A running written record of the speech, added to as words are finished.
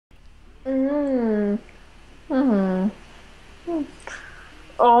Mm. Mm.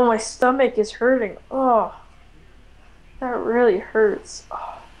 Oh, my stomach is hurting. Oh, that really hurts.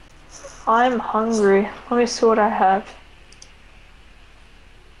 Oh, I'm hungry. Let me see what I have.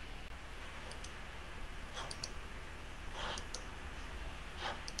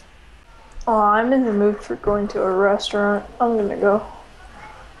 Oh, I'm in the mood for going to a restaurant. I'm gonna go.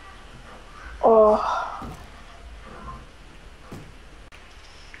 Oh.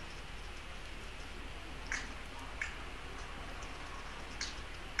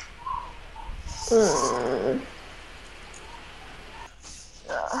 Mm.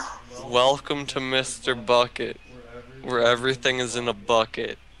 Welcome to Mr. Bucket, where everything is in a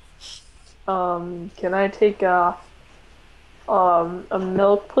bucket. Can I take a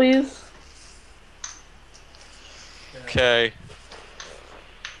milk, please? Okay.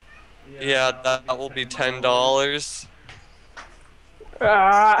 Yeah, that will be $10.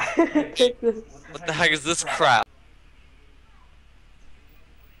 Ah, take this. What the heck is this crap?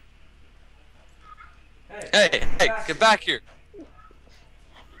 Hey, get back here.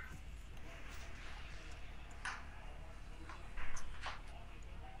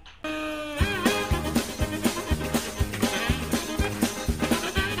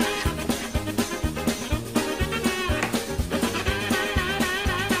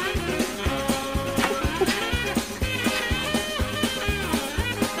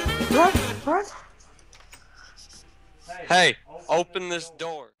 Run, run. Hey, open this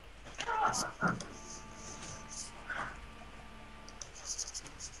door.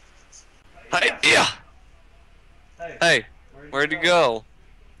 Hey, yeah. Hey, where'd he go?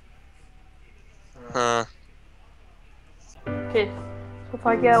 Huh. Okay, so if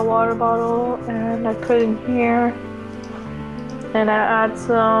I get a water bottle and I put in here, and I add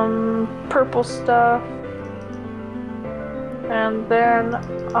some purple stuff, and then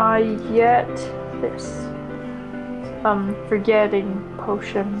I get this forgetting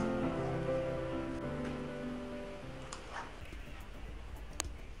potion.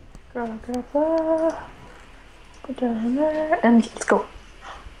 Grab that, put that in there, and let's go.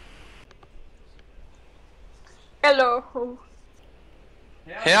 Hello.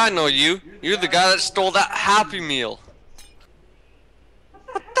 Hey, I know you. You're the guy that stole that Happy Meal.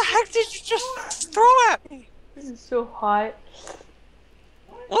 What the heck did you just throw at me? This is so hot.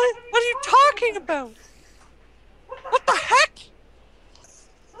 What are you talking about? What the heck?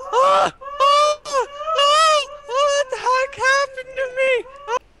 Ah! Ah! Ah! What the heck happened to me?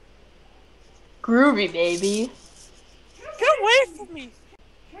 Groovy, baby. Get away from me!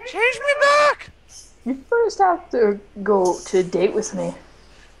 Change me back! You first have to go to a date with me.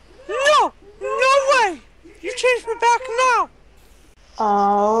 No! No way! You change me back now!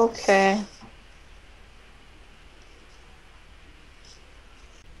 Okay.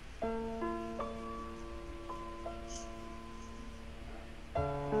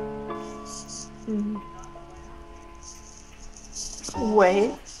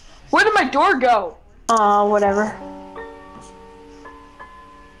 Wait. Where did my door go? Whatever.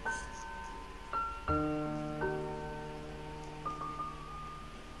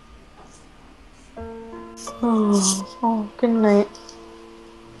 Oh, good night.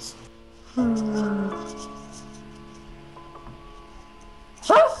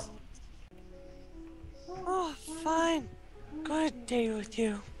 Ah! Oh, fine. Good day with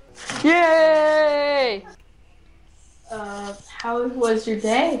you. Yay! How was your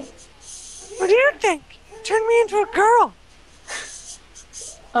day? What do you think? Turn me into a girl!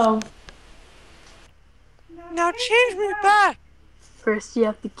 Um, Now change me back! First you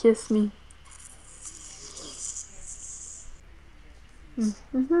have to kiss me.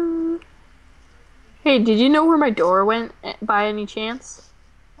 Hey, did you know where my door went by any chance?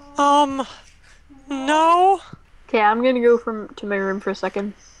 No. Okay, I'm gonna go to my room for a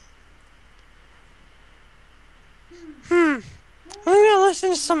second. I'm gonna listen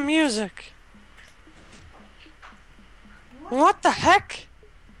to some music. What the heck?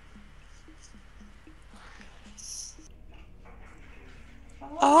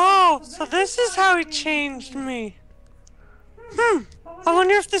 Oh, so this is how he changed me. I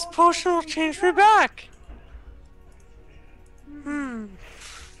wonder if this potion will change me back.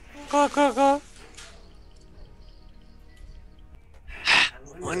 Go.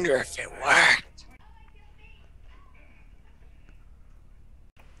 Wonder if it worked.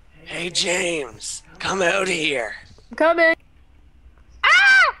 Hey, James, come out here. I'm coming!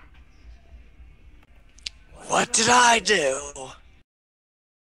 What did I do?